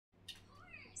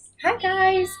Hi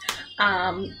guys,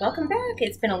 welcome back.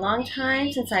 It's been a long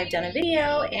time since I've done a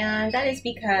video, and that is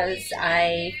because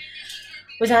I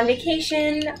was on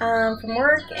vacation from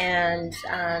work, and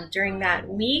during that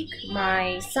week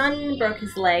my son broke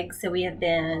his leg, so we have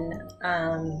been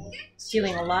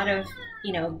doing a lot of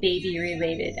baby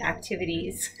related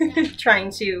activities trying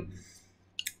to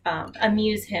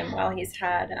amuse him while he's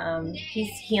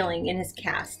healing in his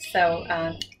cast. So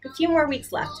a few more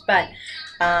weeks left, but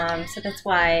so that's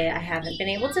why I haven't been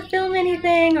able to film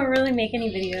anything or really make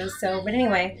any videos. But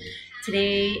anyway,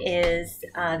 today is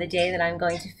the day that I'm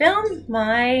going to film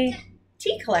my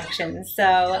tea collection.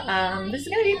 So this is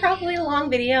going to be probably a long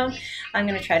video. I'm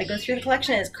going to try to go through the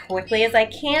collection as quickly as I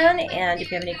can, and if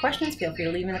you have any questions, feel free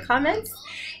to leave in the comments.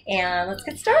 And let's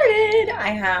get started. I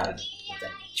have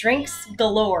drinks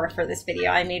galore for this video.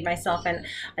 I made myself a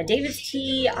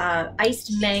DavidsTea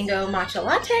iced mango matcha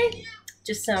latte,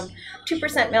 just some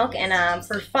 2% milk, and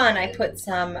for fun I put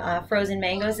some frozen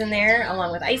mangoes in there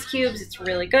along with ice cubes. It's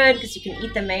really good because you can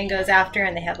eat the mangoes after,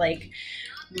 and they have like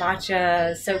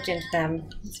matcha soaked into them.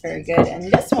 It's very good.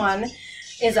 And this one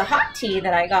is a hot tea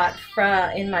that I got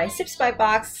in my Sips by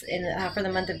box for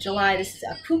the month of July. This is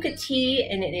a puka tea,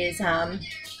 and it is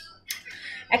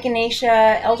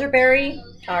echinacea elderberry,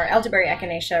 or elderberry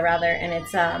echinacea rather, and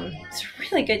it's a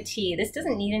really good tea. This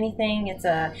doesn't need anything. It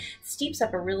steeps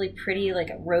up a really pretty, like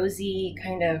a rosy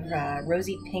kind of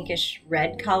rosy pinkish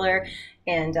red color,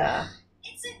 and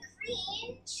it's a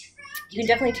green you can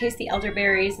definitely taste the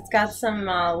elderberries. It's got some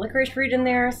licorice root in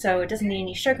there, so it doesn't need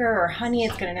any sugar or honey.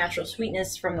 It's got a natural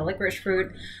sweetness from the licorice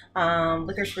root.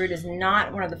 Licorice root is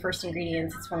not one of the first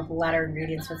ingredients. It's one of the latter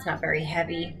ingredients, so it's not very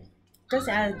heavy. Does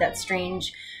add that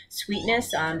strange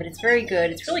sweetness, but it's very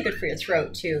good. It's really good for your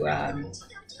throat too,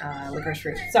 licorice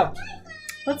root. So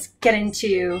let's get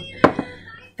into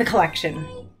the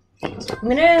collection. I'm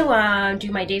going to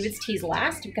do my DavidsTeas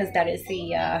last because that is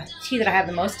the tea that I have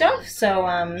the most of.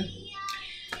 So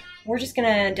we're just going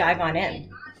to dive on in.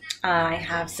 I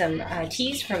have some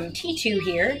teas from T2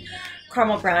 here.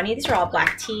 Caramel brownie. These are all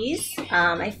black teas.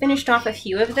 I finished off a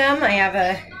few of them. I have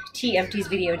a tea empties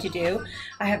video to do.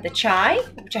 I have the chai,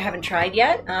 which I haven't tried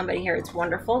yet, but I hear it's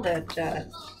wonderful, the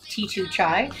T2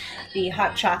 chai. The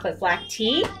hot chocolate black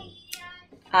tea.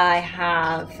 I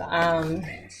have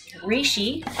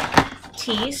Rishi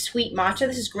tea, sweet matcha.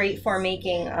 This is great for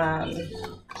making matcha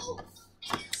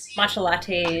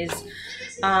lattes,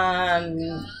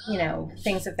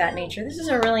 things of that nature. This is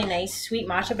a really nice sweet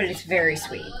matcha, but it's very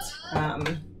sweet.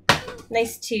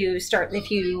 Nice to start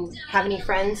if you have any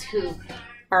friends who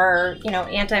are,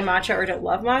 anti-matcha or don't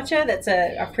love matcha. That's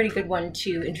a pretty good one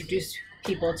to introduce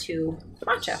people to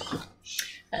matcha.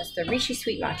 That's the Rishi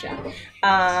sweet matcha.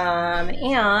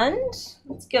 And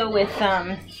let's go with,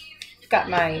 I've got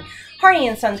my Harney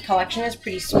and Sons collection. It's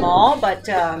pretty small, but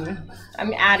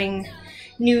I'm adding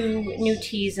new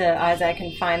teas as I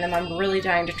can find them. I'm really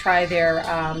dying to try their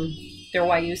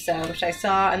Wayusa, which I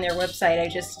saw on their website.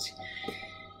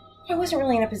 I wasn't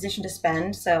really in a position to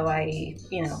spend, so I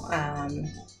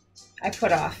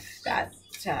put off that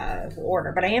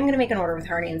order. But I am going to make an order with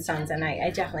Harney and Sons, and I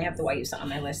definitely have the Wayusa on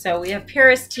my list. So we have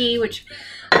Paris tea, which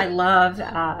I love.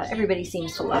 Everybody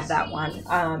seems to love that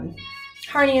one.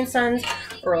 Harney and Sons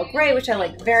Earl Grey, which I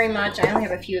like very much. I only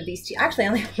have a few of these tea. Actually, I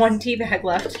only have one tea bag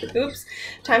left. Oops,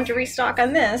 time to restock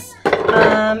on this.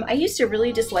 I used to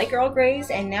really dislike Earl Greys,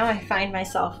 and now I find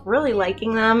myself really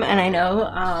liking them. And I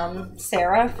know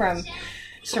Sarah from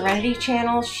Serenity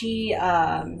Channel, she's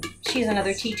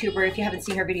another tea tuber. If you haven't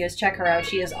seen her videos, check her out.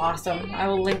 She is awesome. I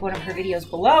will link one of her videos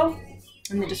below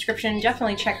in the description.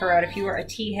 Definitely check her out if you are a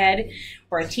tea head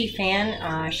or a tea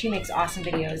fan. She makes awesome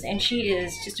videos, and she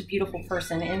is just a beautiful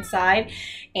person inside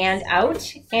and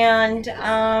out, and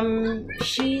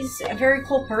she's a very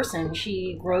cool person.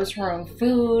 She grows her own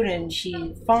food, and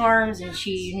she farms, and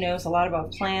she knows a lot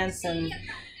about plants and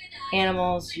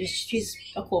animals. She's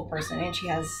a cool person, and she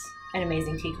has an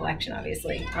amazing tea collection,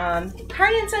 obviously.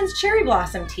 Harney and Sons Cherry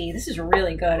Blossom tea. This is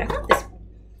really good. I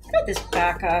got this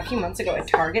back a few months ago at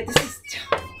Target.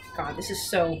 This is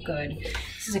so good.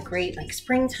 This is a great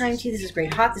springtime tea. This is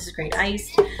great hot. This is great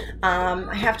iced.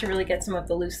 I have to really get some of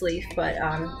the loose leaf, but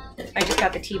I just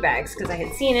got the tea bags because I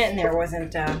had seen it, and there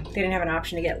wasn't. They didn't have an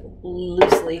option to get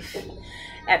loose leaf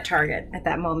at Target at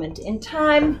that moment in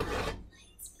time.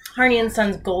 Harney and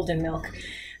Sons Golden Milk.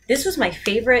 This was my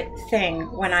favorite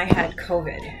thing when I had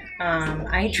COVID.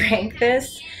 I drank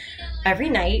this every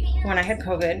night when I had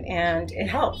COVID, and it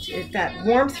helped. That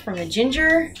warmth from the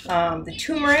ginger, the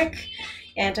turmeric,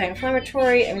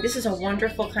 anti-inflammatory. I mean, this is a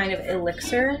wonderful kind of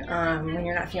elixir when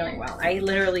you're not feeling well. I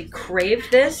literally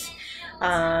craved this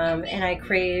And I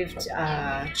craved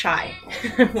chai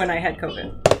when I had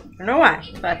COVID. I don't know why,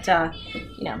 but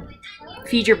you know,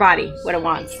 feed your body what it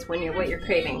wants when what you're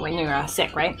craving when you're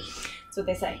sick, right? That's what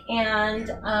they say. And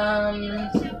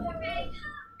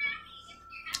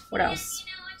what else?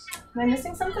 Am I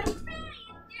missing something?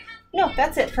 No,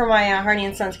 that's it for my Harney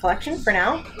and Sons collection for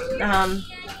now.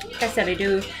 Like I said, I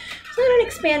do plan on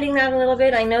expanding that a little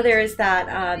bit. I know there is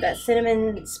that that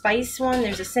cinnamon spice one.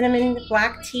 There's a cinnamon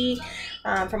black tea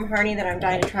from Harney that I'm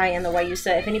dying to try, and the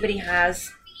Wayusa. If anybody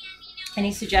has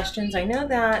any suggestions, I know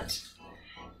that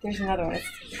there's another one.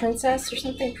 It's Princess or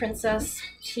something. Princess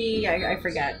tea. I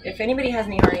forget. If anybody has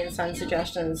any Harney and Sons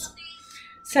suggestions,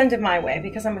 send them my way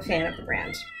because I'm a fan of the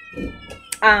brand.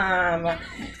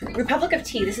 Republic of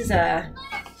Tea. This is a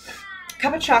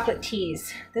cup of chocolate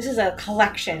teas. This is a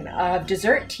collection of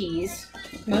dessert teas.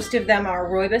 Most of them are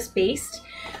rooibos based,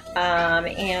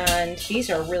 and these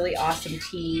are really awesome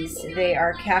teas. They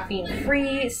are caffeine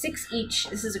free, 6 each.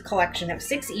 This is a collection of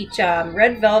 6 each.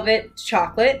 Red velvet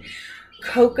chocolate,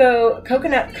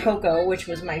 coconut cocoa, which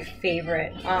was my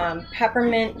favorite,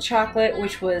 peppermint chocolate,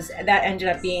 that ended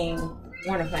up being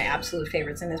one of my absolute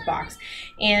favorites in this box,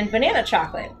 and banana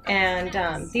chocolate.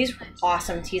 And these are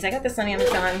awesome teas. I got this on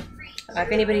Amazon. If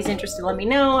anybody's interested, let me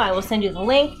know. I will send you the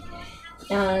link.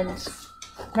 And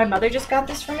my mother just got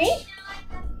this for me.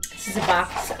 This is a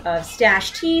box of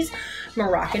stash teas,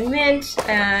 Moroccan mint.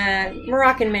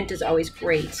 Moroccan mint is always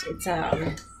great. It's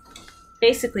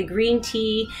basically green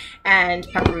tea and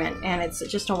peppermint, and it's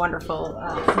just a wonderful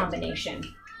combination.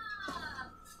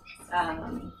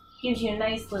 Gives you a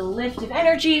nice little lift of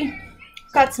energy.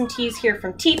 Got some teas here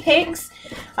from Tea Pigs.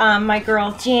 My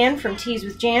girl Jan from Teas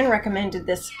with Jan recommended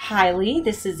this highly.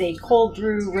 This is a cold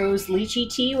brew rose lychee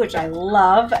tea, which I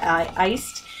love,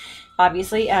 iced,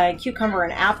 obviously. Cucumber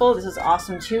and apple. This is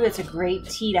awesome too. It's a great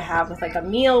tea to have with like a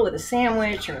meal, with a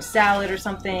sandwich or a salad or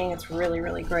something. It's really,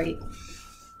 really great.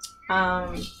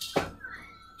 I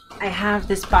have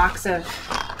this box of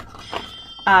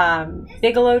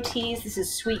Bigelow teas. This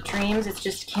is Sweet Dreams. It's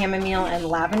just chamomile and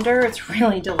lavender. It's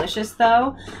really delicious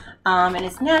though, and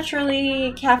it's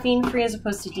naturally caffeine free as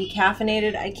opposed to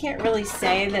decaffeinated. I can't really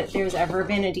say that there's ever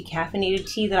been a decaffeinated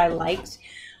tea that I liked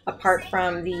apart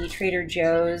from the Trader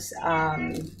Joe's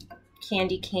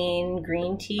candy cane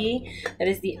green tea. That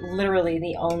is literally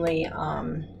the only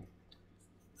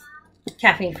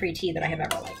caffeine free tea that I have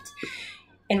ever liked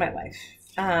in my life.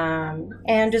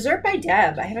 And Dessert by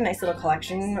Deb. I have a nice little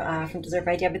collection from Dessert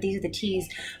by Deb, but these are the teas.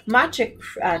 Matcha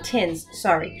tins,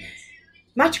 sorry.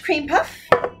 Matcha cream puff.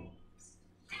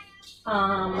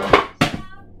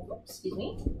 Excuse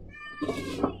me.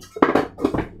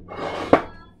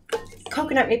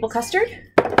 Coconut maple custard.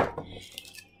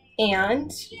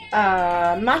 And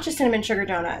matcha cinnamon sugar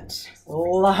donut.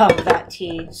 Love that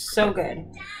tea. So good.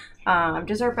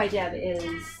 Dessert by Deb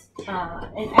is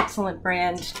an excellent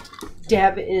brand.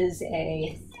 Deb is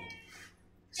a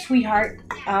sweetheart,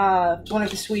 one of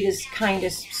the sweetest,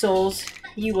 kindest souls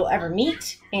you will ever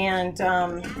meet, and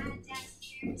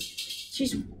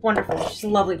she's wonderful. She's a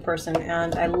lovely person,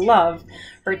 and I love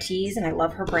her teas, and I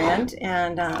love her brand,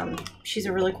 and she's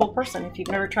a really cool person. If you've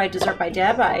never tried Dessert by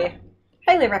Deb, I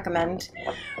highly recommend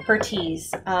her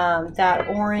teas. That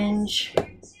orange,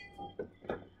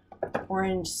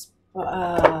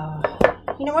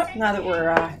 you know what? Now that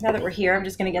we're here, I'm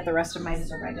just going to get the rest of my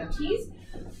Dessert by Deb teas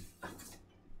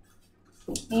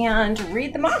and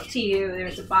read them off to you.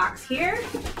 There's a box here.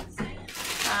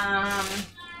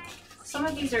 Some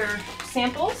of these are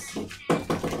samples,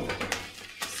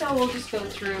 so we'll just go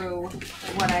through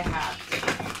what I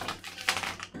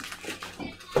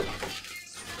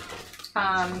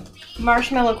have.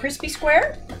 Marshmallow Crispy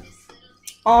Square,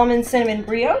 Almond Cinnamon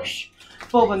Brioche,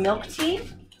 Boba Milk Tea,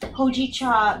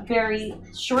 Hojicha Berry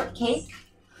Shortcake,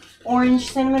 Orange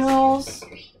Cinnamon Rolls,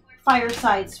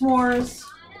 Fireside S'mores,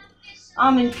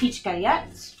 Almond Peach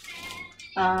Galette,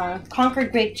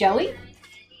 Concord Grape Jelly,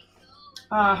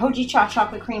 Hojicha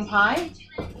Chocolate Cream Pie,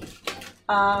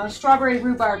 Strawberry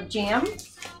Rhubarb Jam,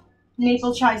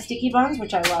 Maple Chai Sticky Buns,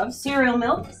 which I love, Cereal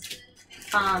Milk,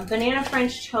 Banana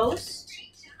French Toast,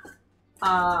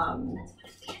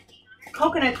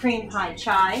 Coconut Cream Pie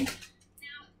Chai,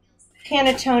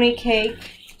 Panettone Cake,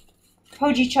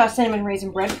 Hojicha Cinnamon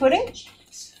Raisin Bread Pudding,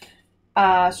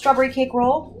 Strawberry Cake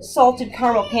Roll, Salted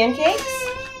Caramel Pancakes,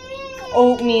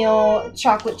 Oatmeal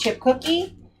Chocolate Chip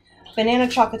Cookie, Banana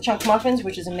Chocolate Chunk Muffins,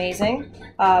 which is amazing,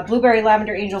 Blueberry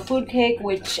Lavender Angel Food Cake,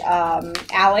 which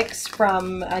Alex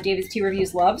from DavidsTea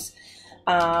Reviews loves,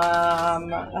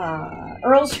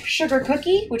 Earl's Sugar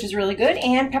Cookie, which is really good,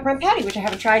 and Peppermint Patty, which I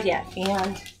haven't tried yet.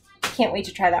 And can't wait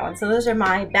to try that one. So those are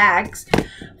my bags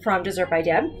from Dessert by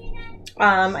Deb.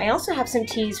 I also have some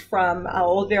teas from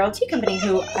Old Barrel Tea Company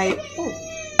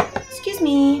excuse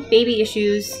me, baby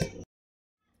issues.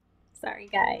 Sorry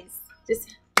guys,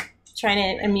 just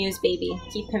trying to amuse baby,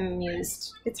 keep him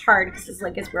amused. It's hard because his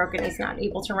leg is broken. He's not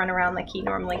able to run around like he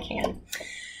normally can.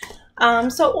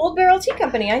 So Old Barrel Tea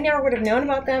Company, I never would have known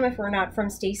about them if we're not from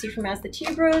Stacy from As the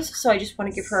Tea Brews. So I just want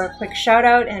to give her a quick shout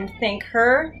out and thank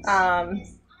her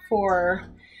for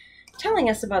telling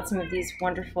us about some of these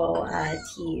wonderful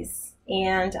teas.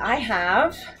 And I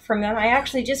have from them, I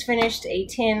actually just finished a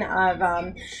tin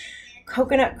of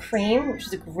coconut cream, which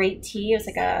is a great tea. It was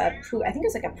like I think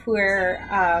it was like a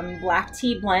pu'er black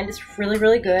tea blend. It's really,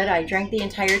 really good. I drank the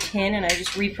entire tin and I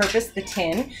just repurposed the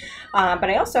tin. But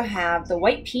I also have the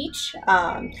white peach,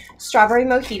 strawberry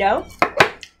mojito,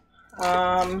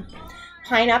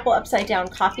 pineapple upside down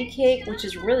coffee cake, which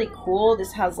is really cool.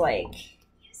 This has like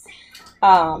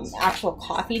actual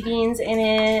coffee beans in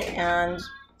it, and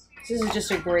this is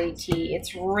just a great tea.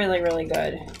 It's really, really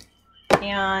good.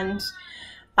 And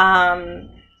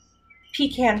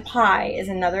pecan pie is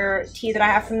another tea that I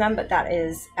have from them, but that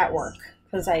is at work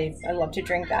because I love to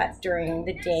drink that during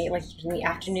the day, like in the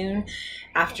afternoon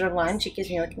after lunch. It gives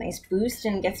me like a nice boost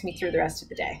and gets me through the rest of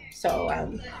the day. So I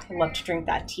love to drink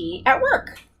that tea at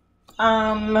work.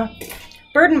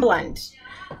 Bird and Blend.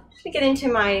 Let me get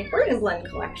into my Bird and Blend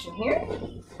collection here.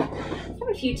 I have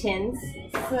a few tins,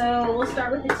 so we'll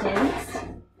start with the tins.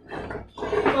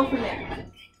 Go from there.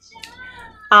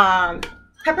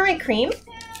 Peppermint cream,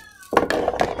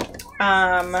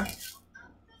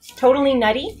 Totally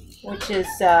Nutty, which is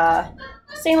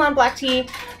Ceylon black tea,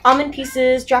 almond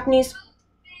pieces, Japanese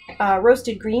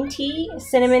roasted green tea,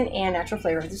 cinnamon, and natural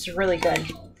flavor. This is really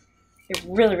good. It's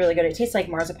really, really good. It tastes like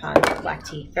marzipan black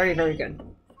tea. Very, very good.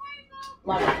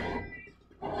 Love it.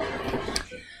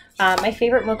 My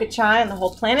favorite mocha chai on the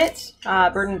whole planet,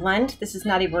 Bird and Blend. This is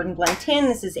not a Bird and Blend tin.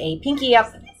 This is a Pinky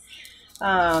Up.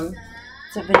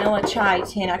 It's a vanilla chai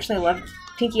tin. Actually, I love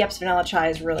Pinky Up's vanilla chai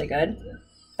is really good.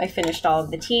 I finished all of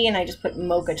the tea and I just put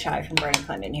mocha chai from Bird and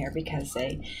Blend in here because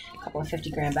a couple of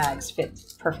 50-gram bags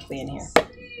fit perfectly in here.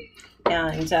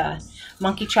 And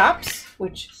Monkey Chops,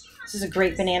 which this is a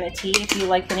great banana tea. If you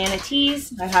like banana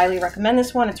teas, I highly recommend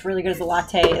this one. It's really good as a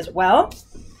latte as well.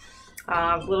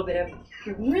 A little bit of, if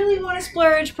you really want to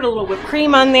splurge, put a little whipped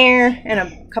cream on there and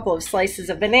a couple of slices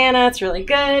of banana. It's really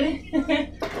good.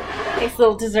 Nice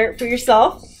little dessert for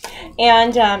yourself.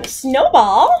 And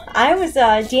Snowball, I was,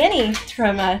 Danny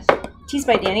from Teas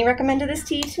by Danny recommended this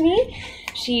tea to me.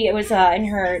 It was in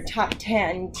her top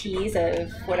 10 teas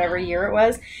of whatever year it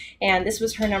was. And this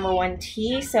was her #1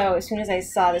 tea. So as soon as I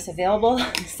saw this available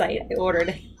on the site, I ordered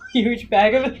a huge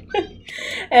bag of it.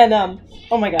 And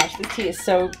oh my gosh, this tea is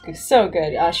so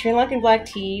good. Sri Lankan black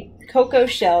tea, cocoa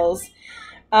shells,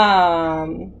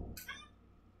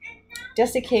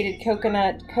 desiccated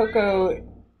coconut, cocoa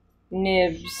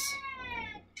nibs,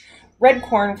 red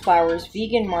corn flowers,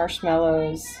 vegan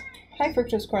marshmallows, high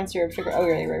fructose corn syrup, sugar. Oh,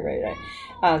 right.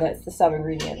 That's the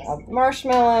sub-ingredient of the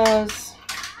marshmallows.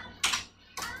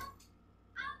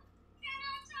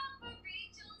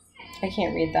 I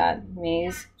can't read that.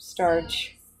 Maize,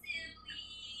 starch,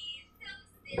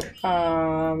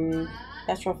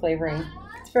 natural flavoring.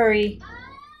 It's very,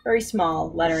 very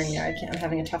small lettering there. I'm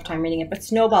having a tough time reading it. But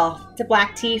Snowball, it's a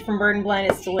black tea from Bird and Blend.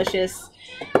 It's delicious.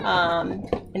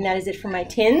 And that is it for my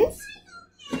tins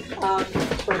of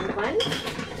Bird and Blend.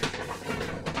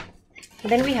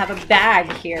 And then we have a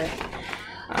bag here.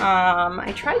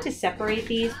 I tried to separate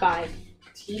these by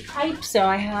tea type. So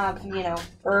I have,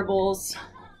 herbals,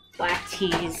 black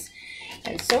teas,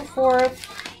 and so forth.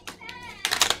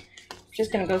 I'm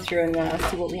just going to go through and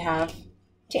see what we have.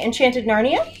 Enchanted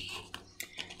Narnia,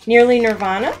 Nearly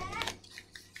Nirvana,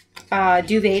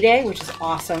 Duvede, which is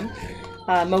awesome,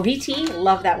 Mohiti,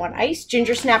 love that one, Ice,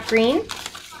 Ginger Snap Green,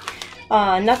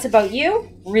 Nuts About You,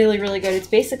 really, really good. It's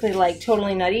basically like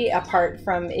Totally Nutty, apart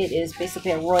from it is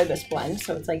basically a rooibos blend,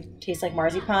 so it's like tastes like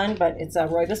marzipan, but it's a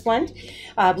rooibos blend.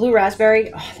 Blue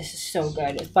Raspberry, oh, this is so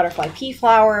good. It's butterfly pea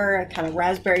flower, kind of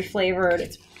raspberry flavored.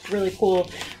 It's really cool.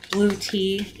 Blue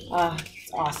tea,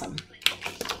 it's awesome.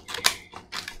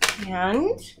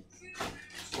 And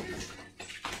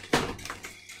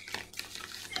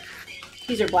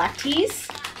these are black teas.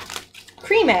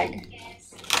 Cream Egg.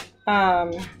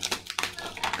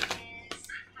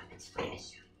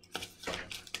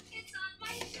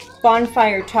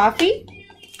 Bonfire Toffee,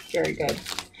 very good.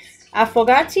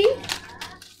 Affogato,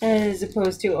 as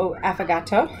opposed to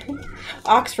affogato.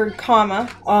 Oxford comma.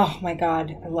 Oh my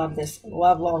god, I love this.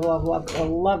 Love, love, love, love. I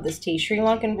love this tea. Sri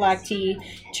Lankan black tea,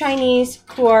 Chinese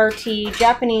pu'er tea,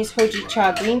 Japanese hoji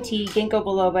cha green tea, ginkgo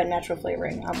biloba, natural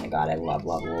flavoring. Oh my god, I love,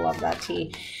 love, love that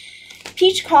tea.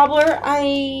 Peach cobbler.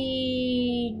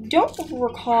 I don't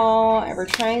recall ever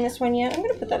trying this one yet. I'm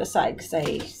going to put that aside because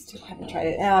I still haven't tried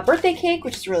it. Birthday cake,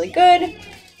 which is really good.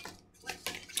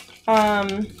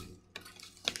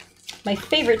 My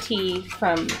favorite tea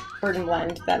from Bird and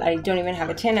Blend that I don't even have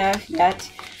a tin of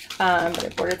yet, but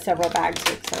I've ordered several bags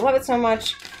because I love it so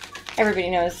much.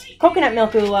 Everybody knows coconut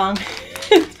milk oolong,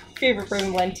 favorite Bird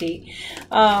and Blend tea.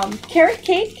 Carrot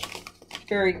cake,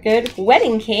 very good.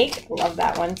 Wedding cake, love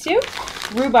that one too.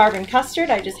 Rhubarb and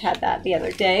custard, I just had that the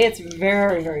other day. It's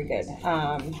very, very good.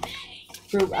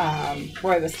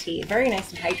 Rooibos tea, very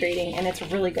nice and hydrating, and it's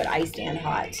really good iced and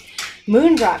hot.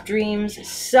 Moondrop Dreams,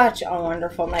 such a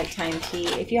wonderful nighttime tea.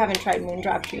 If you haven't tried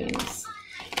Moondrop Dreams,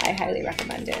 I highly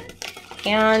recommend it.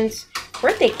 And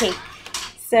birthday cake.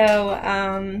 So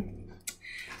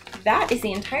that is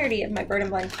the entirety of my Bird and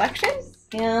Blend collection.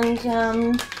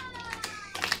 And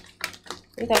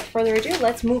without further ado,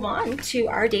 let's move on to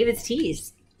our David's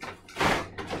Teas.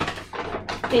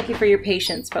 Thank you for your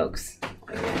patience, folks.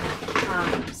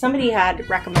 Somebody had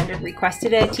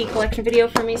requested a tea collection video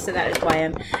for me, so that is why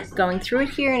I'm going through it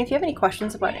here. And if you have any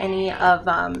questions about any of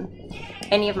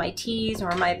my teas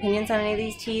or my opinions on any of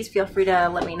these teas, feel free to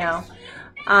let me know.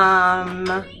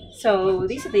 So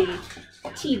these are the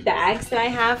tea bags that I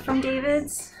have from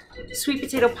David's. Sweet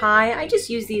potato pie. I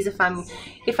just use these if I'm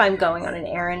going on an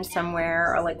errand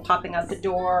somewhere, or like popping out the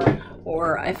door,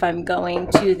 or if I'm going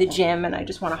to the gym and I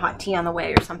just want a hot tea on the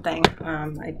way or something.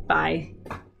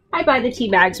 I buy the tea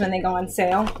bags when they go on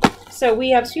sale. So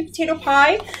we have sweet potato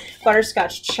pie,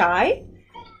 butterscotch chai.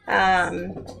 I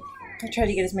tried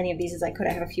to get as many of these as I could.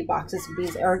 I have a few boxes of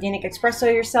these. Organic espresso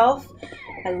yourself.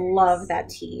 I love that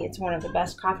tea. It's one of the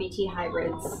best coffee tea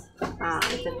hybrids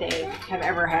that they have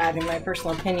ever had, in my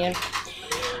personal opinion.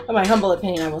 In my humble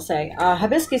opinion, I will say.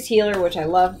 Hibiscus healer, which I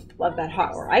love. Love that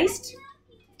hot or iced.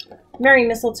 Merry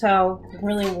mistletoe.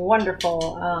 Really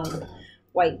wonderful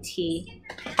white tea.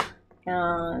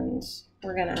 And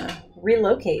we're gonna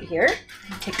relocate here.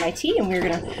 Take my tea and we're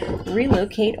gonna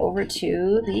relocate over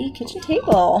to the kitchen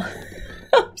table.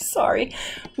 I'm sorry,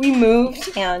 we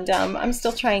moved, and I'm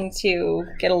still trying to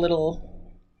get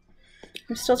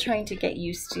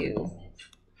used to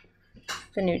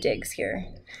the new digs here.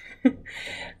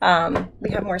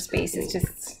 We have more space. It's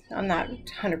just I'm not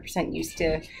 100% used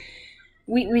to.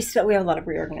 We have a lot of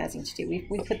reorganizing to do. We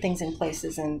put things in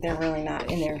places, and they're really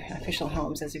not in their official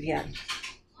homes as of yet.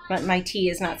 But my tea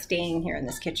is not staying here in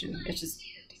this kitchen. It just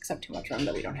takes up too much room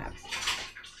that we don't have.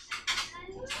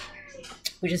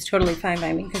 Which is totally fine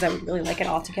by me, because I would really like it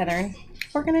all together and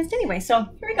organized anyway. So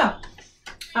here we go.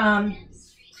 I'm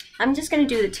just going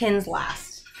to do the tins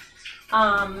last.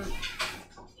 So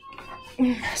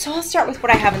I'll start with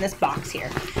what I have in this box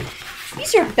here.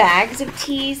 These are bags of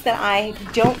teas that I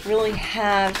don't really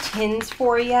have tins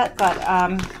for yet, but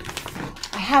I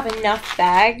have enough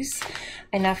bags,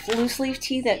 enough loose leaf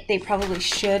tea that they probably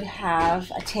should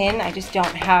have a tin. I just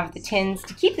don't have the tins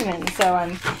to keep them in, so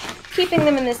I'm keeping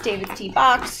them in this David's Tea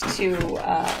box until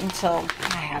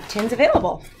I have tins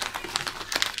available.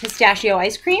 Pistachio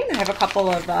ice cream. I have a couple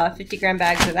of 50-gram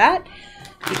bags of that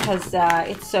because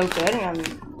it's so good,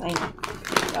 and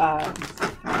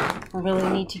I really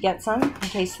need to get some in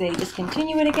case they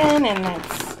discontinue it again and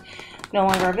it's no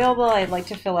longer available. I'd like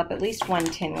to fill up at least one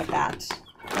tin with that.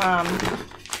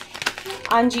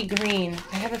 Anji Green.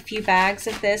 I have a few bags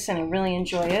of this and I really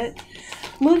enjoy it.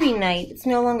 Movie Night. It's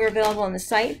no longer available on the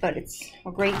site, but it's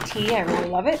a great tea. I really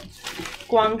love it.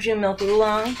 Guangzhou Milk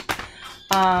Oolong.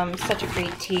 Such a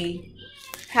great tea.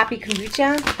 Happy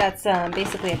Kombucha. That's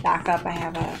basically a backup. I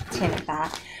have a tin of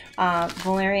that.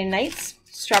 Valerian Nights.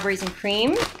 Strawberries and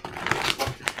cream.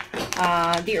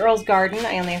 The Earl's Garden,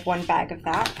 I only have one bag of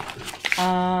that.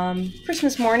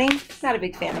 Christmas Morning, not a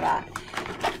big fan of that.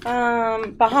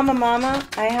 Bahama Mama,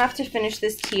 I have to finish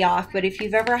this tea off, but if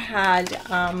you've ever had,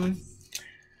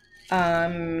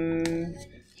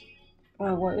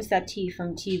 what was that tea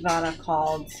from Teavana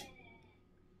called?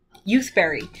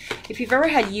 Youthberry. If you've ever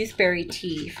had Youthberry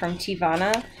tea from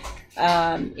Teavana,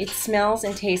 it smells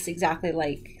and tastes exactly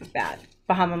like that.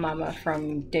 Bahama Mama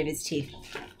from David's Tea.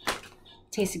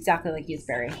 Tastes exactly like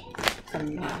Youthberry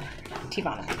from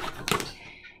Teavana,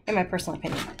 in my personal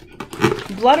opinion.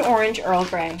 Blood Orange Earl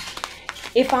Grey.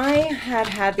 If I had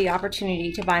had the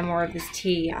opportunity to buy more of this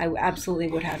tea, I absolutely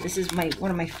would have. This is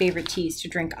one of my favorite teas to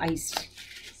drink iced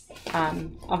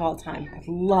of all time. I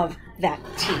love that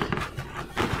tea.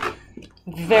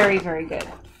 Very, very good.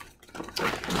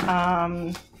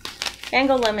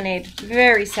 Mango lemonade.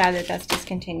 Very sad that that's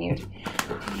discontinued.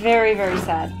 Very, very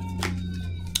sad.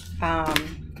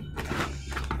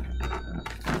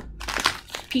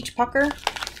 Peach pucker.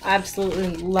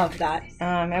 Absolutely love that.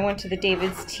 I went to the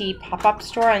DavidsTea pop-up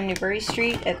store on Newbury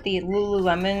Street at the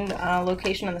Lululemon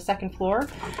location on the second floor.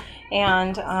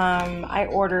 And I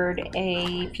ordered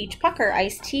a peach pucker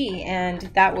iced tea, and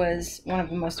that was one of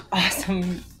the most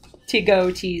awesome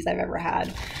to-go teas I've ever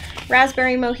had.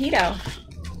 Raspberry mojito.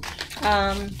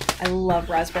 I love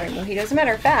raspberry mojito. As a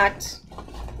matter of fact,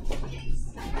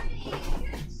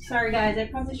 sorry guys, I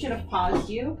probably should have paused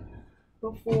you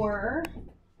before,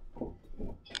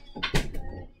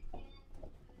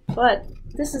 but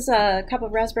this is a cup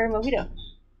of raspberry mojito.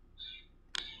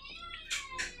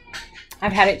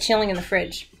 I've had it chilling in the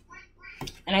fridge,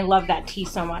 and I love that tea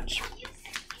so much.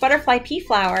 Butterfly pea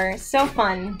flower, so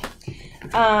fun.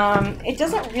 It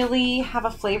doesn't really have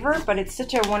a flavor, but it's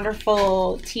such a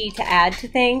wonderful tea to add to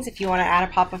things if you want to add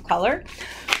a pop of color.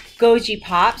 Goji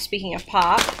pop, speaking of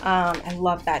pop, I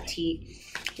love that tea.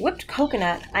 Whipped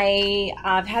coconut,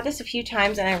 I've had this a few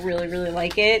times and I really, really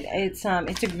like it. It's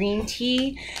a green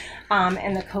tea.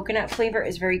 And the coconut flavor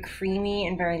is very creamy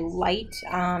and very light.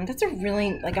 That's a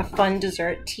really a fun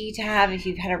dessert tea to have if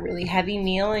you've had a really heavy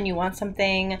meal and you want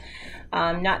something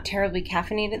not terribly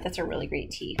caffeinated. That's a really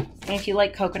great tea. And if you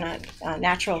like coconut,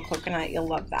 natural coconut, you'll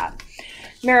love that.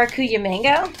 Maracuja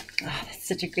mango. Oh, that's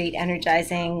such a great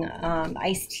energizing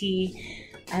iced tea.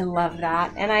 I love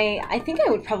that. And I think I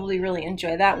would probably really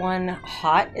enjoy that one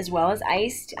hot as well as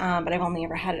iced, but I've only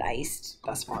ever had it iced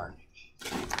thus far.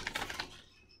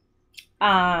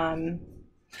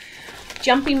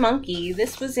 Jumpy Monkey.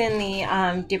 This was in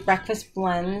the Breakfast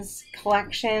Blends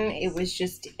collection. It was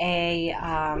just a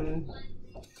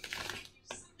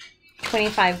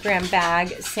 25-gram bag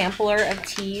sampler of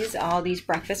teas, all these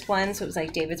breakfast blends. So it was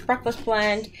like David's Breakfast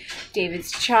Blend,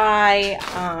 David's Chai,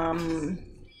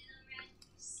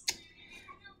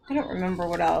 I don't remember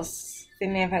what else. They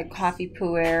may have had coffee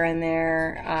pu'er in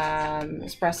there,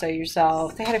 espresso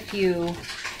yourself. They had a few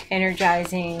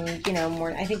energizing,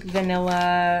 more, I think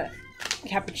vanilla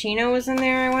cappuccino was in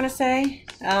there, I want to say.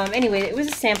 Anyway, it was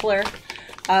a sampler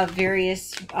of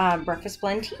various breakfast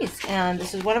blend teas, and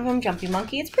this is one of them, Jumpy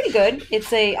Monkey. It's pretty good.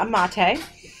 It's a mate,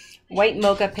 white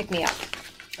mocha pick-me-up.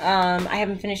 I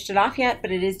haven't finished it off yet,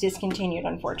 but it is discontinued,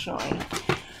 unfortunately.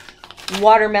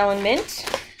 Watermelon mint,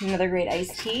 another great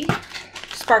iced tea.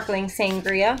 Sparkling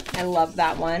sangria, I love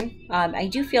that one. I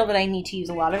do feel that I need to use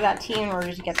a lot of that tea in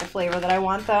order to get the flavor that I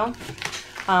want, though.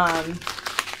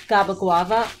 Gaba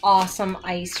guava, awesome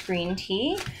iced green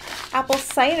tea. Apple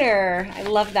cider, I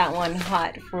love that one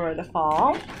hot for the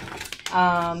fall.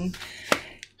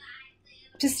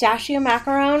 Pistachio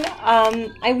macaron,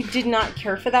 I did not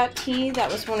care for that tea.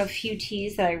 That was one of few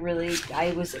teas that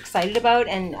I was excited about,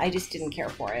 and I just didn't care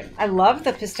for it. I love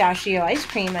the pistachio ice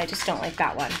cream, I just don't like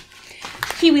that one.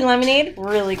 Kiwi lemonade,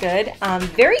 really good.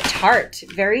 Very tart,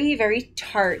 very, very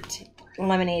tart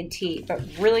lemonade tea, but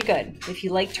really good. If you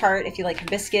like tart, if you like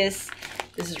hibiscus,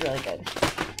 this is really good.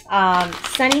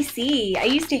 Sunny C. I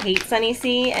used to hate Sunny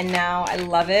C, and now I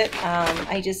love it.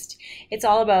 It's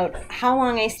all about how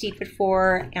long I steep it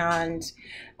for, and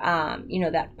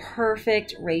that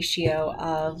perfect ratio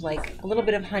of like a little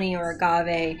bit of honey or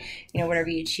agave, whatever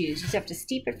you choose. You just have to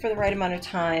steep it for the right amount of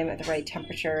time at the right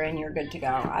temperature, and you're good to go.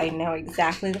 I know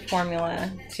exactly the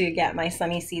formula to get my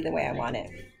Sunny C the way I want it.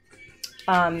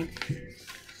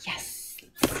 Yes,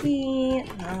 let's see.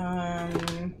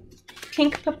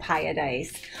 Pink papaya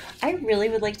dice. I really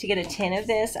would like to get a tin of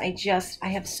this. I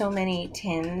have so many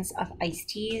tins of iced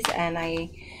teas, and I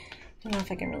don't know if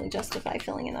I can really justify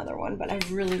filling another one, but I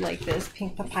really like this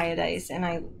pink papaya dice, and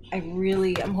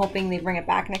I'm hoping they bring it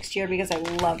back next year because I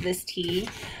love this tea.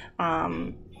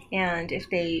 And if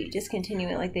they discontinue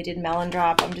it like they did Melon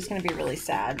Drop, I'm just going to be really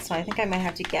sad. So I think I might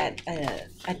have to get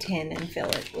a tin and fill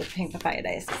it with pink papaya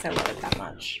dice because I love it that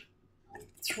much.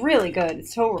 It's really good.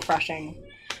 It's so refreshing.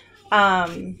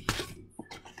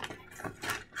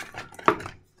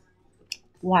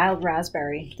 Wild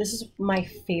raspberry. This is my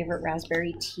favorite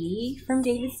raspberry tea from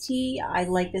DavidsTea. I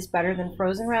like this better than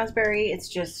frozen raspberry.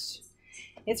 It's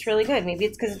really good. Maybe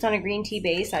it's because it's on a green tea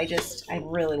base. I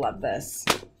really love this.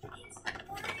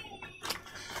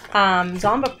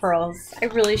 Zomba pearls. I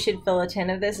really should fill a tin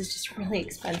of this. It's just really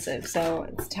expensive, so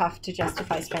it's tough to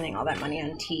justify spending all that money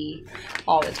on tea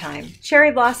all the time.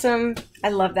 Cherry blossom. I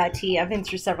love that tea. I've been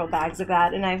through several bags of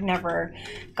that, and I've never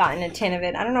gotten a tin of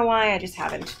it. I don't know why. I just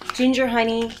haven't. Ginger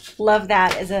honey. Love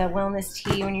that as a wellness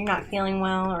tea when you're not feeling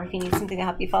well, or if you need something to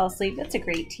help you fall asleep. That's a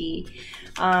great tea.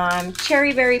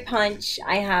 Cherry berry punch.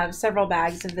 I have several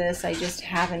bags of this. I just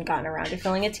haven't gotten around to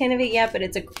filling a tin of it yet, but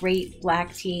it's a great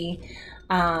black tea.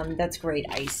 That's great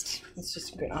iced. It's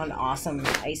just an awesome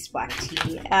iced black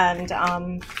tea. And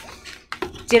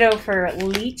ditto for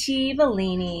lychee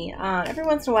Bellini. Every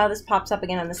once in a while this pops up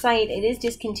again on the site. It is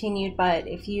discontinued, but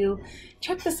if you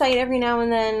check the site every now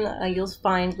and then, you'll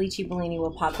find lychee Bellini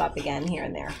will pop up again here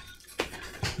and there.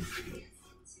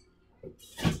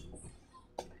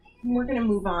 And we're going to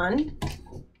move on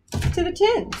to the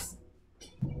tins.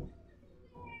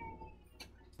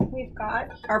 We've got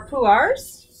our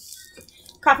pu'ars.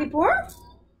 Coffee pour,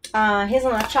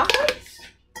 hazelnut chocolate,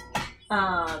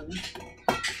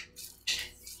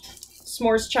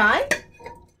 s'mores chai,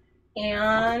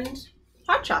 and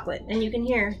hot chocolate. And you can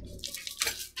hear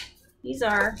these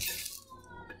are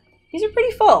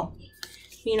pretty full.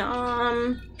 You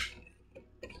know,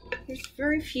 there's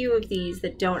very few of these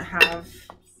that don't have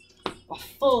a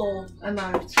full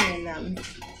amount of tea in them.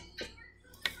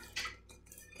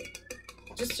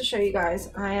 Just to show you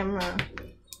guys, I am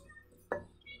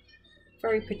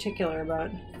very particular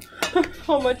about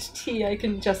how much tea I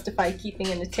can justify keeping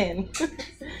in a tin.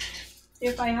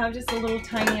 If I have just a little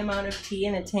tiny amount of tea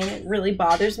in a tin, it really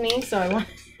bothers me, so I want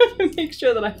to make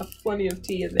sure that I have plenty of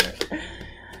tea in there.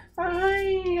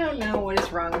 I don't know what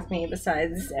is wrong with me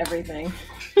besides everything.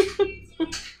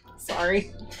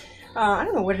 Sorry. I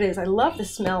don't know what it is. I love the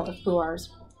smell of pu'ars.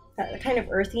 That kind of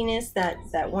earthiness,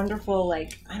 that wonderful,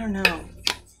 like, I don't know.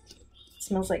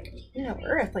 Smells like, you know,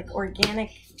 earth, like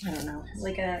organic, I don't know,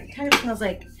 like it kind of smells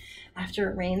like after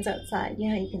it rains outside, you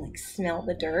know, you can like smell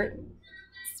the dirt.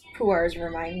 Pu'ars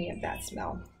remind me of that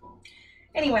smell.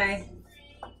 Anyway,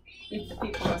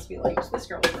 people must be like, this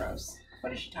girl is gross.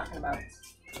 What is she talking about?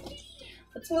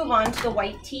 Let's move on to the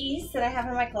white teas that I have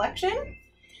in my collection.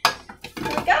 Here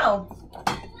we go.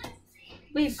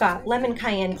 We've got lemon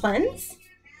cayenne cleanse,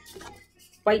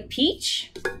 white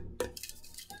peach,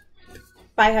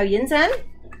 Baihao Yinzhen,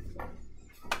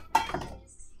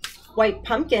 white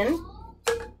pumpkin,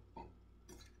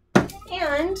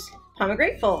 and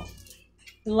pomegranate full.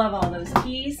 Love all those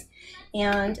teas.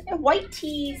 And white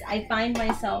teas, I find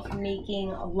myself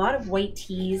making a lot of white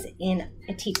teas in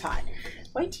a teapot.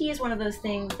 White tea is one of those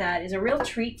things that is a real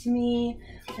treat to me.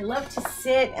 I love to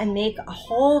sit and make a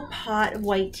whole pot of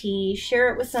white tea,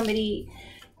 share it with somebody,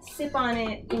 sip on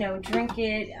it, you know, drink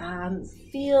it,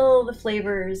 feel the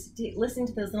flavors, listen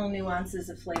to those little nuances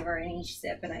of flavor in each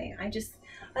sip. And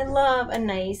I love a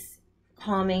nice,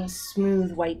 calming,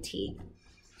 smooth white tea.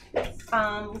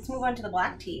 Let's move on to the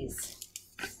black teas.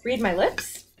 Read My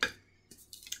Lips,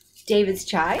 David's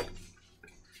Chai,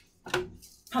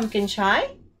 Pumpkin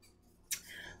Chai,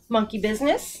 Monkey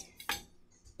Business,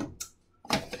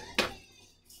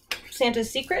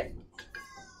 Santa's Secret,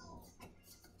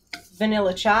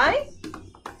 Vanilla Chai,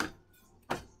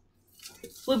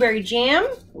 Blueberry Jam,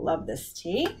 love this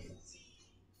tea,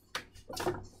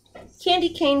 Candy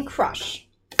Cane Crush,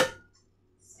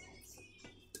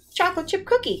 Chocolate Chip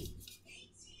Cookie,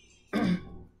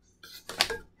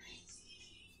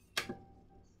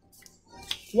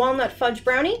 Walnut Fudge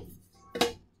Brownie,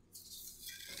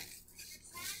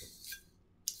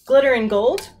 Glitter and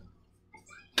Gold,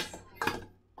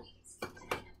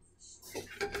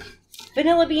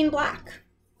 Vanilla Bean Black,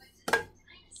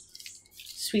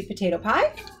 Sweet Potato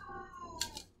Pie,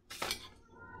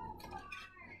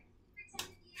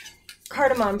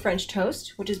 Cardamom French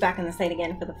Toast, which is back on the site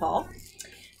again for the fall,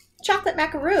 Chocolate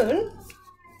Macaroon,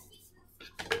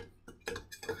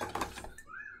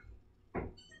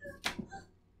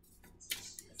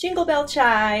 Jingle Bell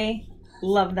Chai,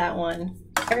 love that one.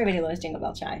 Everybody loves Jingle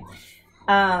Bell Chai.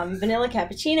 Vanilla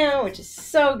Cappuccino, which is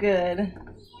so good.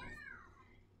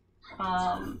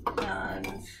 And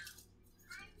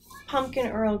Pumpkin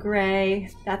Earl Grey,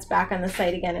 that's back on the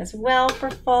site again as well for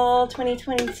fall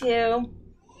 2022.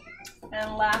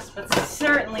 And last but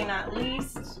certainly not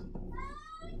least,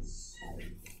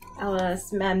 a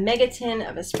megatin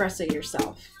of Espresso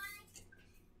Yourself.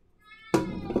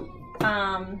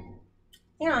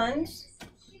 And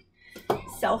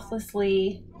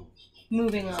selflessly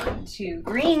moving on to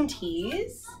green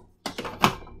teas,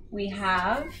 we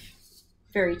have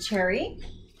Very Cherry,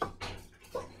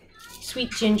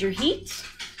 Sweet Ginger Heat,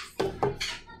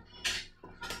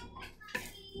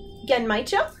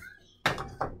 Genmaicha,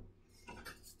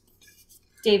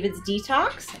 David's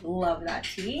Detox. Love that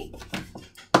tea.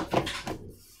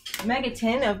 Mega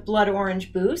tin of Blood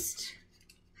Orange Boost.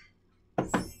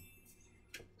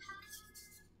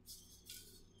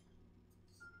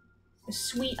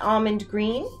 Sweet Almond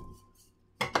Green.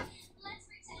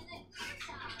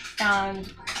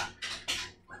 And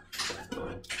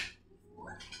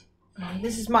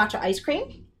this is matcha ice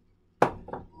cream.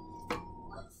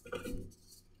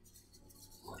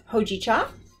 Hojicha.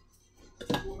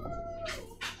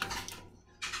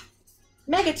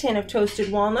 Mega tin of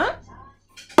toasted walnut.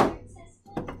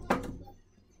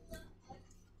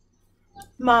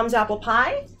 Mom's apple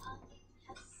pie.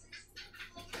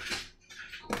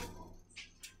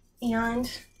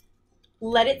 And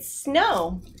Let It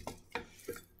Snow.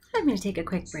 I'm going to take a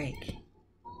quick break.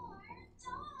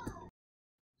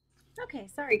 Okay,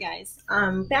 sorry guys.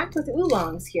 Back with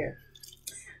oolongs here.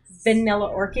 Vanilla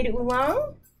Orchid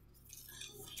Oolong.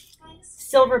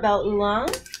 Silver Bell Oolong.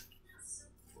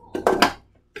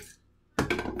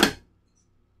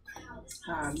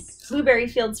 Blueberry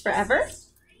Fields Forever.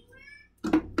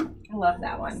 I love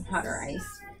that one. Hot or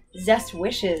ice. Zest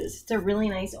Wishes. It's a really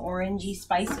nice orangey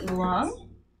spice oolong.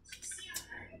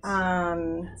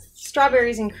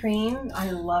 Strawberries and Cream.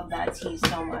 I love that tea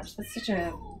so much. That's such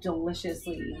a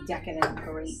deliciously decadent,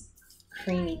 great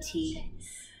creamy tea.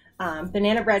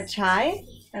 Banana Bread Chai.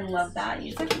 I love that.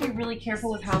 You just have to be really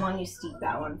careful with how long you steep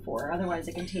that one for. Otherwise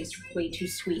it can taste way too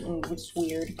sweet and just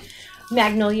weird.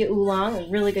 Magnolia Oolong.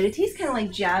 Really good. It tastes kind of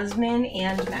like jasmine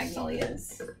and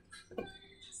magnolias.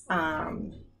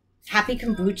 Happy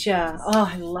Kombucha. Oh,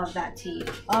 I love that tea.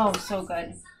 Oh, so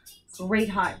good. Great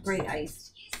hot, great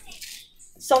iced.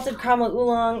 Salted Caramel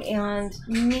Oolong, and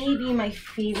maybe my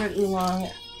favorite oolong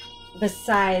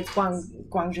besides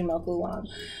Guangzhou Milk Oolong,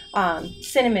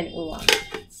 Cinnamon Oolong.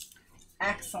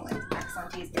 Excellent,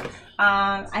 excellent teas.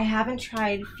 I haven't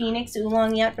tried Phoenix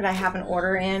Oolong yet, but I have an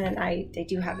order in, and I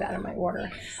do have that in my order.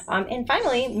 And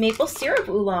finally, Maple Syrup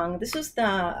Oolong. This was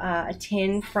a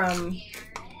tin from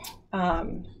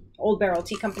Old Barrel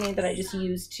Tea Company that I just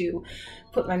used to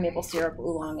put my maple syrup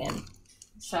oolong in.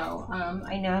 So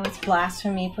I know it's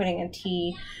blasphemy putting a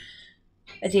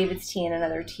David's tea in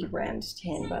another tea brand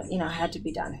tin, but you know, it had to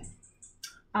be done.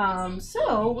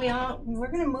 So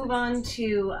we're gonna move on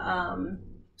to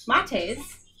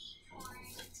lattes.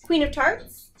 Queen of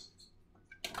Tarts,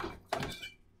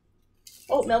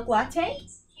 oat milk latte,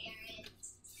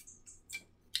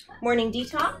 morning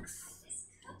detox,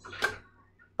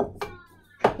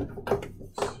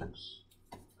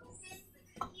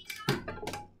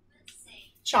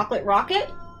 chocolate rocket,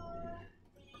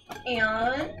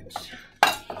 and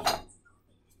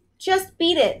just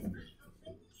beat it.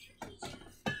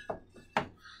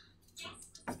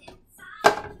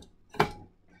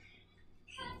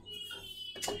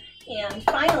 And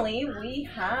finally, we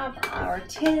have our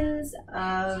tins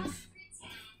of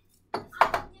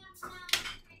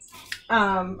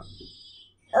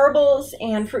herbals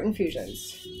and fruit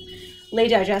infusions. Lay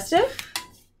Digestive,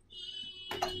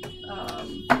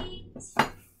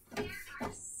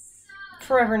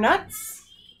 Forever Nuts,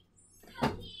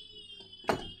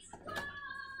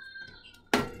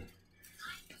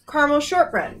 Caramel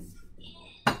Shortbread,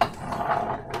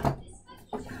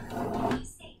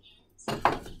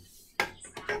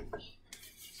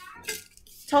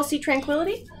 Tulsi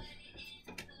Tranquility.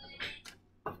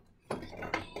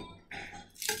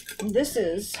 This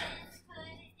is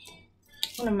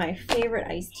one of my favorite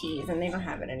iced teas, and they don't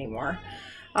have it anymore.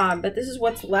 But this is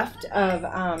what's left of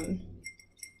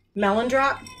Melon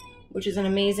Drop, which is an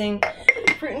amazing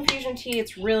fruit infusion tea.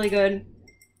 It's really good.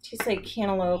 Tastes like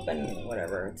cantaloupe and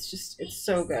whatever. It's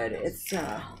so good. It's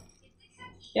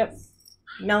yep,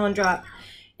 Melon Drop.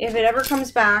 If it ever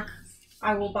comes back,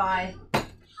 I will buy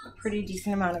a pretty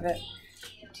decent amount of it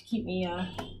to keep me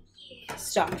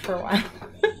stocked for a while.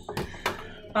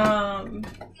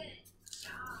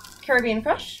 Caribbean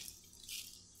Fresh,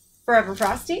 Forever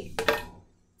Frosty,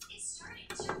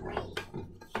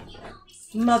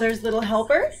 Mother's Little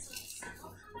Helper,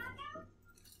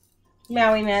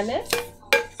 Maui Madness,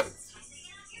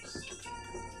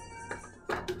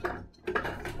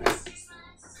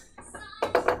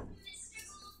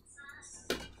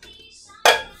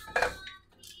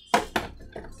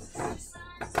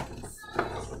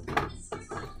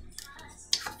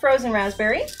 Frozen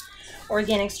Raspberry,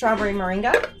 Organic Strawberry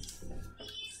Moringa,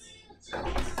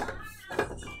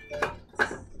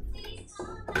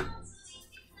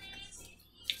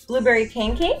 Blueberry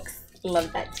Pancakes,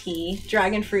 love that tea,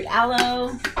 Dragon Fruit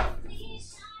Aloe,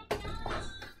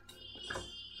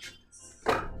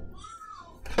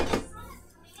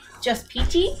 Just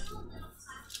Peachy,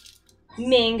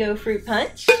 Mango Fruit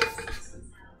Punch,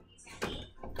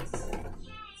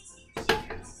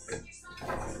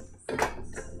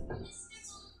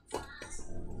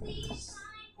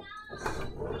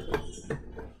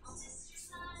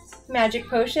 Magic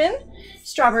Potion,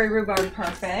 Strawberry Rhubarb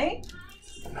Parfait,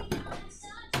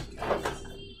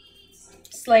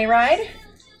 Sleigh Ride,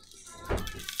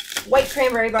 White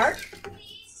Cranberry Bark,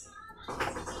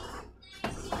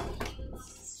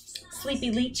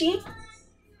 Sleepy Lychee,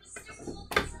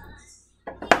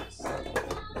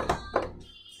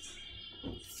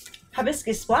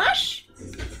 Hibiscus Splash,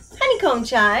 Honeycomb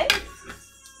Chai,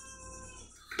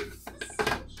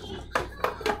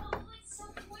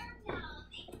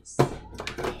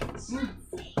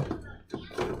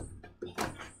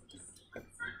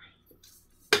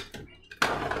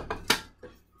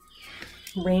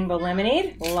 Rainbow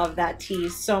Lemonade. Love that tea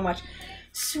so much.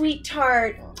 Sweet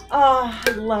Tart. Oh,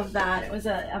 I love that. It was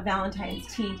a Valentine's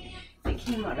tea that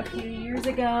came out a few years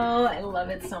ago. I love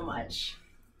it so much.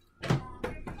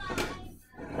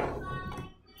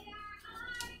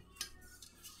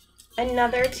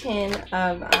 Another tin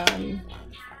of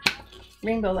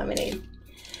Rainbow Lemonade.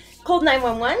 Cold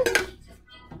 911.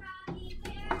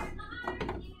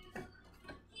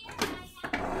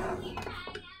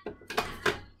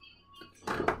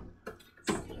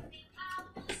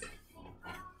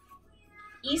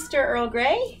 Easter Earl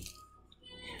Grey,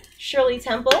 Shirley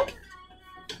Temple,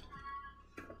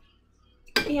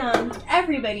 and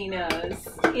everybody knows,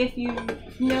 if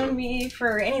you've known me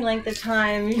for any length of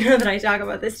time, you know that I talk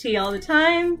about this tea all the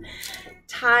time,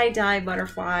 Tie-Dye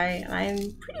Butterfly. I'm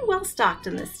pretty well stocked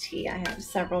in this tea. I have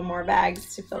several more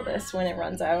bags to fill this when it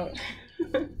runs out.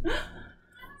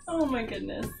 Oh my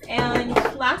goodness. And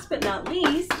last but not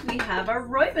least, we have our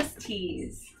Rooibos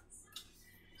teas.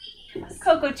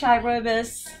 Cocoa Chai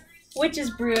Rooibos, Witch's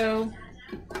Brew,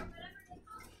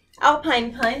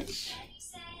 Alpine Punch,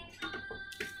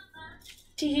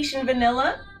 Tahitian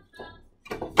Vanilla,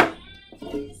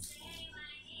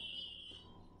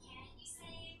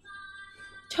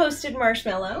 Toasted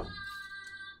Marshmallow,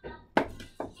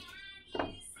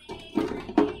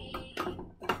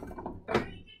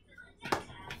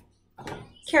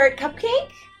 Carrot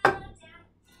Cupcake,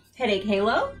 Headache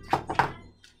Halo,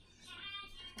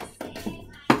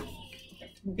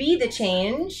 Be the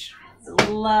Change.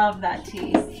 Love that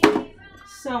tea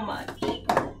so much.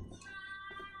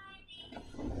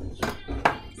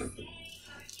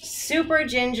 Super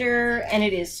ginger, and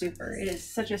it is super. It is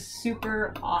such a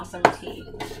super awesome tea.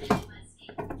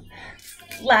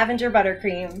 Lavender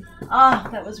Buttercream. Ah,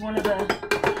 that was one of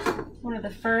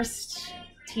the first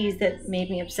teas that made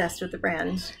me obsessed with the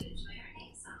brand.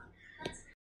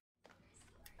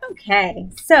 Okay,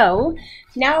 so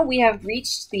now we have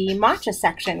reached the matcha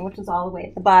section, which is all the way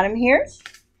at the bottom here.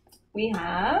 We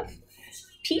have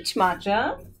peach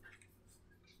matcha,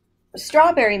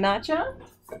 strawberry matcha,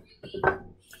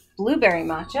 blueberry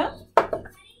matcha,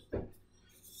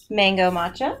 mango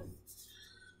matcha,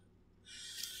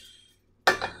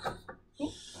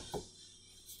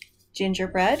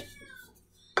 gingerbread,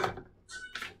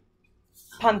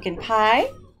 pumpkin pie,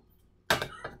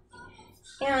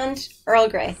 and Earl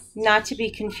Grey, not to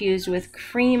be confused with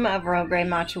cream of Earl Grey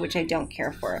matcha, which I don't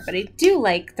care for, but I do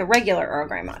like the regular Earl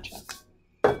Grey matcha.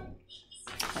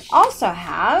 I also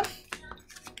have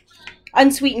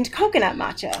unsweetened coconut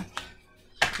matcha,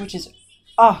 which is,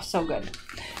 oh, so good.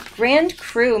 Grand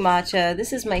Cru matcha.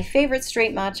 This is my favorite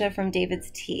straight matcha from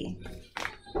DavidsTea.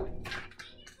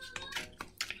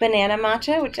 Banana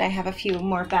matcha, which I have a few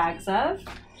more bags of,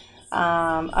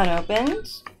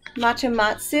 unopened. Matcha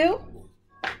Matsu.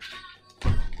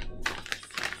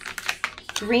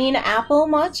 Green apple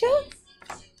matcha,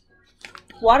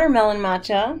 watermelon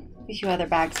matcha, a few other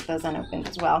bags of those unopened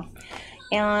as well,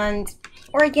 and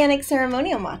organic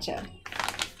ceremonial matcha.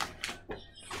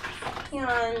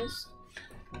 And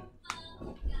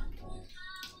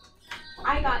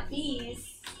I got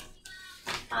these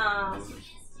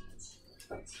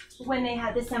when they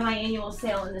had the semi-annual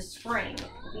sale in the spring.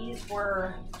 These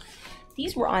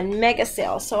were on mega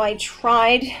sale, so I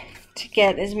tried to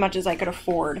get as much as I could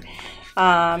afford.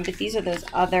 But these are those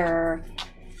other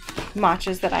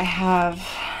matchas that I have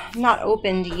not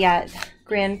opened yet.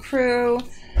 Grand Cru,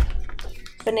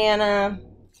 banana,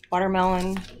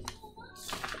 watermelon.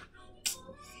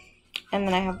 And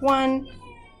then I have 1,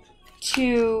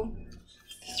 2,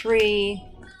 3,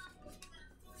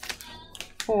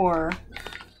 4,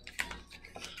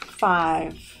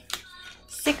 5,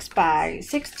 6 bags,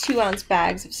 6 2-ounce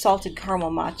bags of salted caramel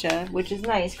matcha, which is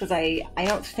nice because I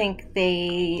don't think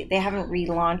they haven't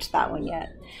relaunched that one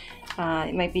yet.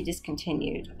 It might be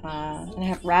discontinued. And I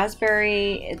have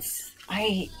raspberry.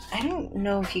 I don't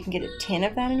know if you can get a tin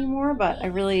of that anymore, but I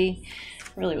really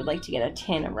would like to get a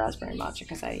tin of raspberry matcha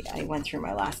because I went through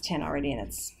my last tin already and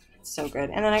it's so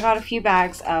good. And then I got a few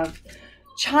bags of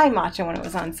chai matcha when it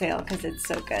was on sale because it's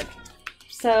so good.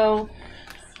 So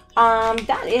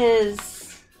that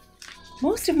is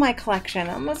most of my collection.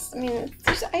 I mean,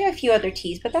 I have a few other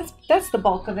teas, but that's the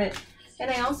bulk of it. And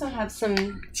I also have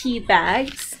some tea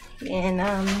bags in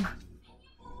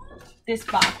this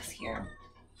box here.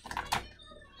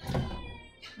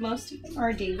 Most of them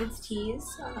are David's teas.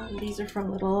 These are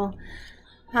from little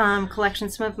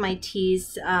collections. Some of my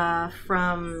teas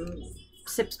from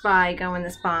Sips By go in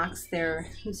this box.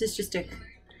 This is just a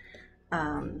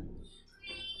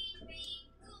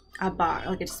box,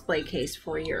 like a display case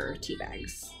for your tea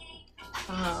bags.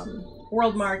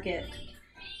 World Market,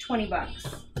 20 bucks.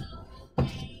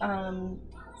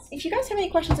 If you guys have any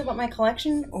questions about my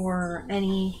collection or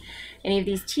any of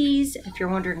these teas, if you're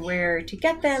wondering where to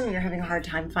get them, you're having a hard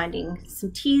time finding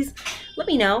some teas, let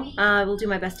me know. I will do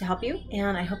my best to help you,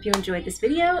 and I hope you enjoyed this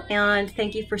video, and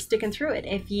thank you for sticking through it.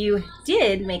 If you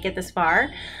did make it this far,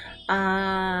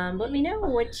 let me know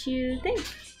what you think,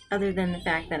 other than the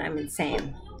fact that I'm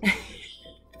insane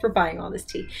for buying all this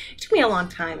tea. It took me a long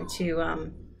time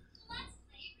to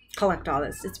collect all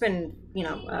this. It's been, you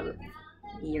know, a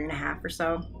year and a half or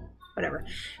so, whatever.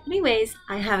 Anyways,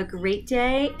 I have a great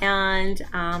day, and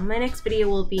my next video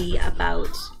will be about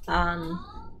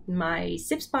my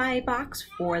Sips By box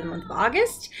for the month of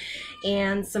August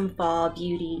and some fall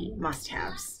beauty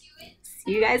must-haves.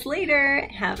 See you guys later.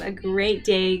 Have a great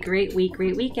day, great week,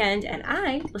 great weekend, and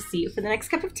I will see you for the next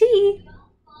cup of tea.